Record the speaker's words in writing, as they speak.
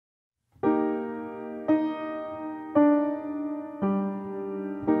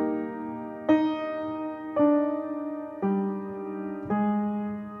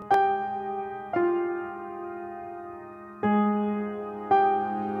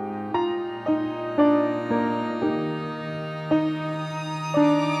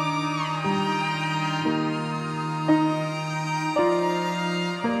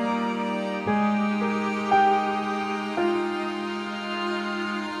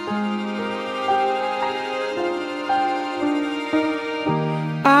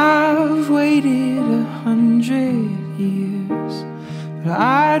I've waited 100 years, but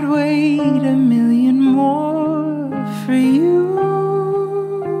I'd wait 1,000,000 more for you.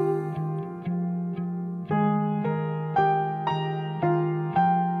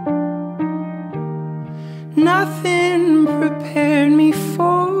 Nothing prepared me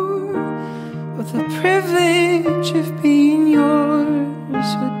for what the privilege of being yours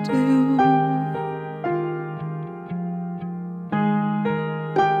would do.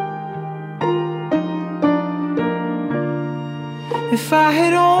 If I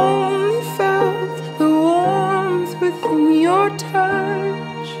had only felt the warmth within your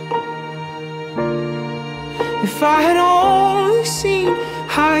touch, if I had only seen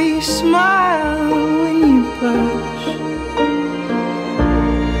how you smile when you blush,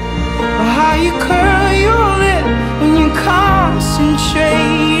 or how you curl your lip when you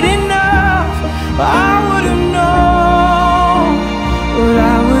concentrate enough, I would have known what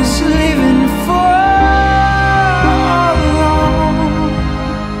I was living for.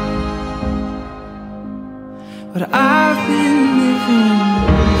 What I've been living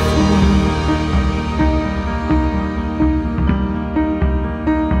for.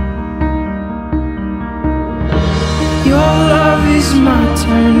 Your love is my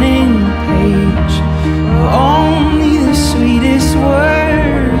turning page, where only the sweetest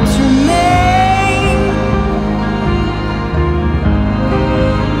words remain.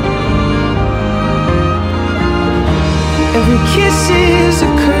 Every kiss is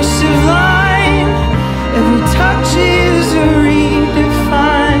a cursive line, every touch is a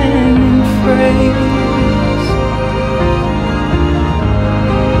redefining phrase.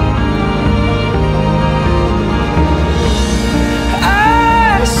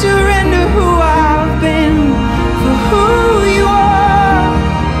 I surrender who I've been for who you are.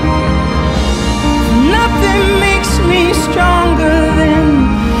 Nothing makes me stronger than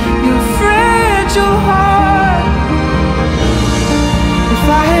your fragile heart. If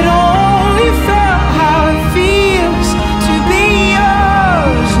I had only felt how it feels to be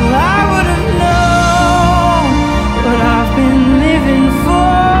yours, well, I would have known what I've been living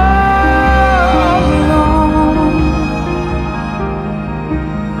for all along.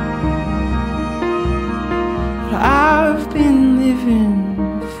 What I've been living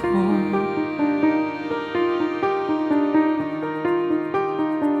for.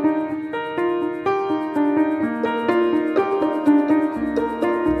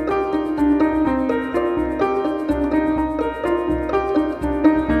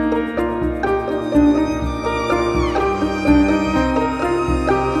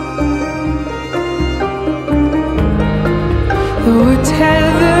 We're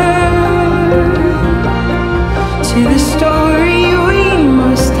tethered to the story we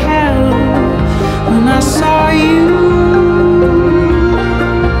must tell. When I saw you,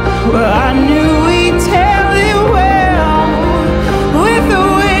 well, I knew we'd tell it well. With a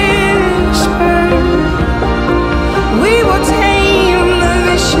whisper, we will tame the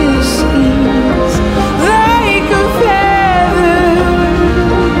vicious seas like a feather,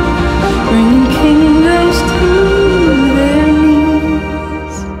 bringing kingdoms to their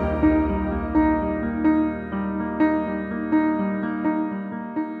knees.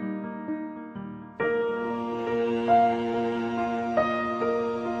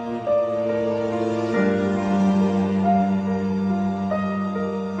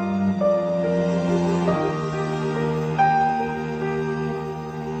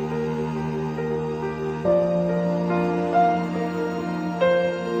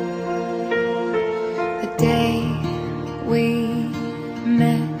 The day we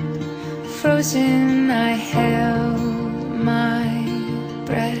met, frozen, I held my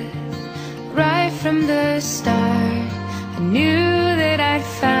breath. Right from the start, I knew that I'd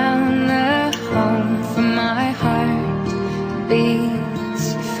found the home for my heart. Beats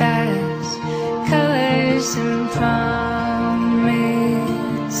fast, colors and promises.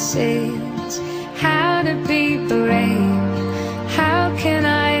 How to be brave, how can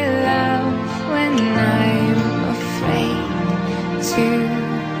I love when I'm afraid to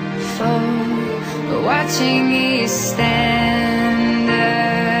fall? But watching you stand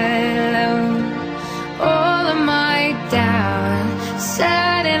alone, all of my doubt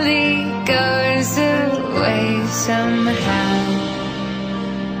suddenly goes away somehow.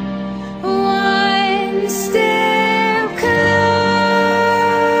 One step closer.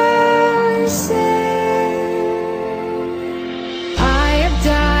 I have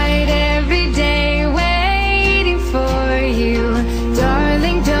died every day waiting for you.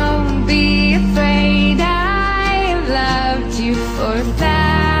 Darling, don't be afraid. I have loved you for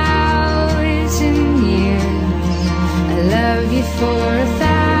thousands. 1,000 years. I love you for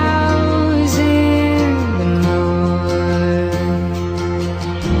 1,000 more.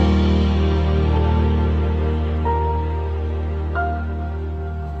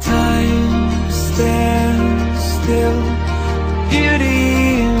 Time stands still,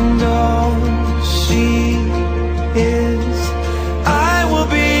 beauty and all she is. I will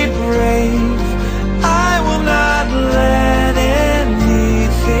be brave, I will not let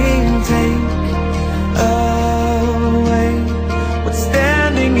anything take away what's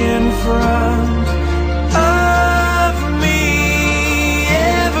standing in front of me.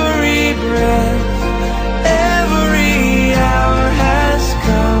 Every breath, every hour has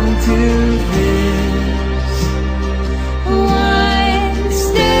come to this. One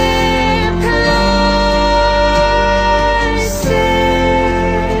step closer.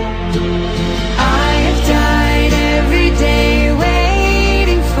 I have died every day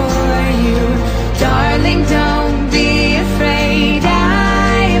waiting for you. Darling, don't be afraid. I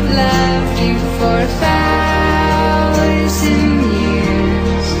have loved you for 1,000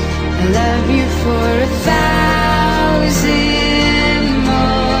 years. I love you for 1,000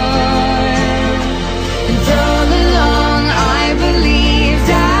 more. And all along I believed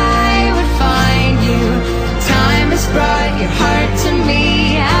I would find you. Time has brought your heart to me.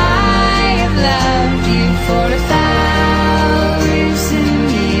 I have loved you for 1,000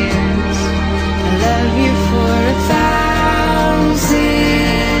 years. I love you for 1,000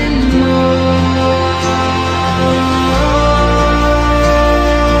 more.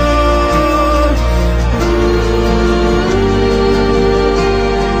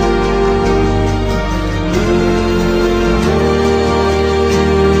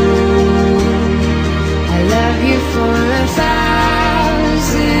 I love you for 1,000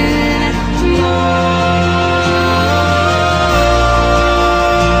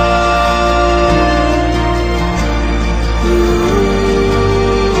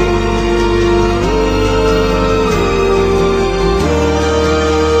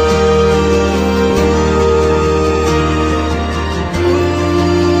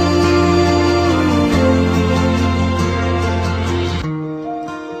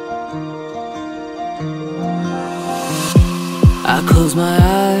 I close my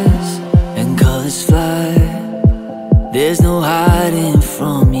eyes and colors fly. There's no hiding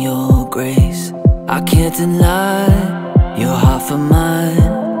from your grace. I can't deny your heart for mine,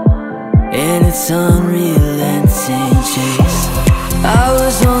 and its unrelenting chase. I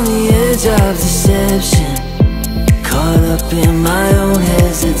was on the edge of deception, caught up in my own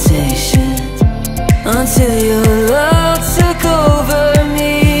hesitation, until your love